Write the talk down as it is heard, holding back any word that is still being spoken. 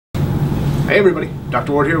Hey everybody,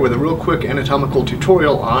 Dr. Ward here with a real quick anatomical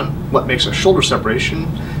tutorial on what makes a shoulder separation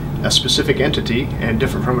a specific entity and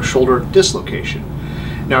different from a shoulder dislocation.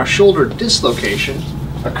 Now, a shoulder dislocation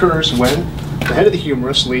occurs when the head of the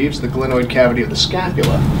humerus leaves the glenoid cavity of the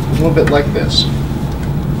scapula, a little bit like this.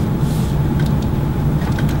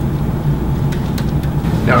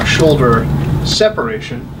 Now, a shoulder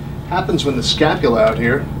separation happens when the scapula out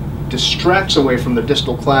here distracts away from the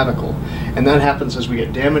distal clavicle, and that happens as we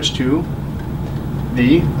get damage to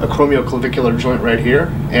the acromioclavicular joint right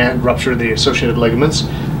here and rupture of the associated ligaments,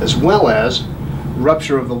 as well as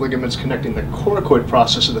rupture of the ligaments connecting the coracoid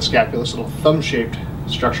process of the scapula, this little thumb-shaped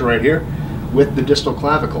structure right here, with the distal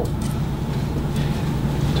clavicle.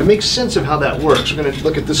 To make sense of how that works, we're going to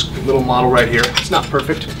look at this little model right here. It's not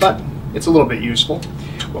perfect, but it's a little bit useful.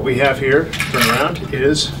 What we have here, turn around,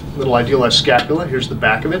 is a little idealized scapula. Here's the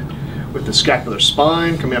back of it, with the scapular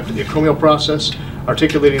spine coming up to the acromial process,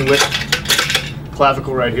 articulating with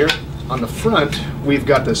clavicle right here. On the front, we've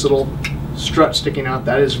got this little strut sticking out.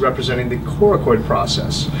 That is representing the coracoid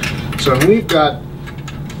process. So when we've got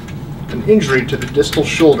an injury to the distal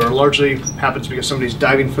shoulder, largely happens because somebody's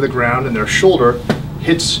diving for the ground and their shoulder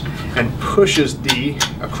hits and pushes the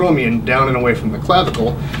acromion down and away from the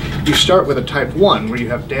clavicle, you start with a type 1 where you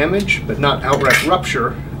have damage but not outright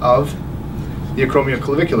rupture of the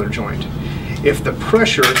acromioclavicular joint. If the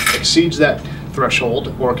pressure exceeds that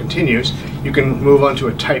threshold or continues, you can move on to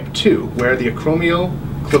a type 2 where the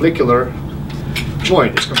acromioclavicular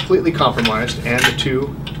joint is completely compromised and the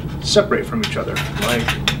two separate from each other, like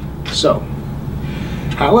so.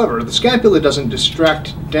 However, the scapula doesn't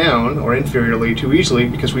distract down or inferiorly too easily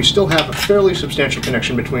because we still have a fairly substantial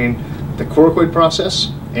connection between the coracoid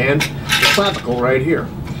process and the clavicle right here.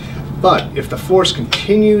 But if the force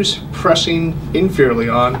continues pressing inferiorly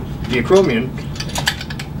on the acromion,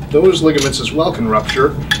 those ligaments as well can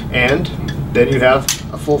rupture, and then you have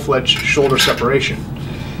a full-fledged shoulder separation.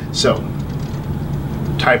 So,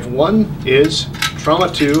 type 1 is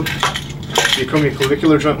trauma to the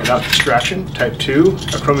acromioclavicular joint without distraction. Type 2,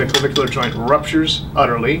 acromioclavicular joint ruptures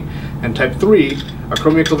utterly. And type 3,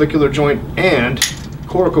 acromioclavicular joint and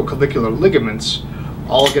coracoclavicular ligaments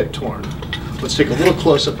all get torn. Let's take a little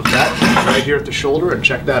close-up of that right here at the shoulder and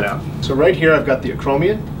check that out. So right here I've got the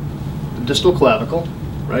acromion, the distal clavicle,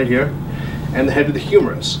 right here, and the head of the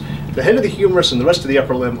humerus. The head of the humerus and the rest of the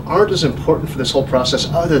upper limb aren't as important for this whole process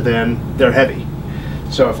other than they're heavy.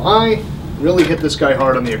 So if I really hit this guy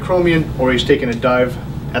hard on the acromion or he's taking a dive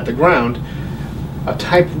at the ground, a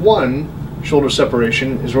type 1 shoulder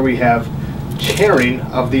separation is where we have tearing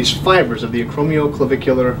of these fibers of the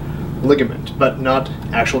acromioclavicular ligament, but not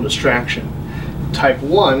actual distraction. Type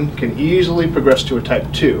 1 can easily progress to a type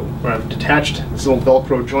 2, where I've detached this little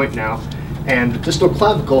Velcro joint now, and the distal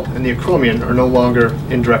clavicle and the acromion are no longer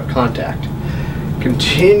in direct contact.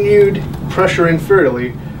 Continued pressure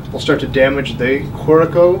inferiorly will start to damage the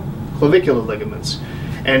coracoclavicular ligaments.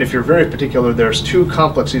 And if you're very particular, there's two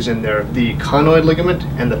complexes in there, the conoid ligament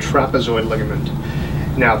and the trapezoid ligament.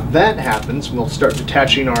 Now if that happens, we'll start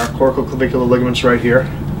detaching our coracoclavicular ligaments right here.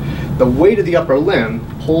 The weight of the upper limb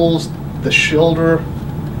pulls the shoulder,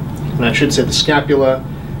 and I should say the scapula,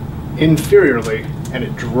 inferiorly, and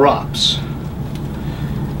it drops.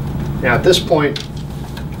 Now at this point,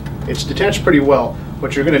 it's detached pretty well.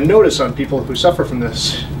 What you're going to notice on people who suffer from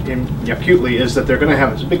this acutely is that they're going to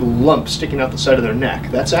have this big lump sticking out the side of their neck.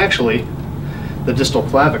 That's actually the distal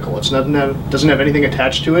clavicle. It doesn't have anything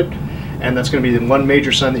attached to it, and that's going to be the one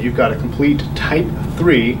major sign that you've got a complete type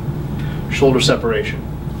 3 shoulder separation.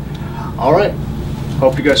 Alright,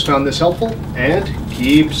 hope you guys found this helpful, and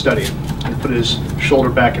keep studying. And put his shoulder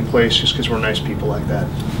back in place just because we're nice people like that.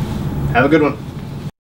 Have a good one.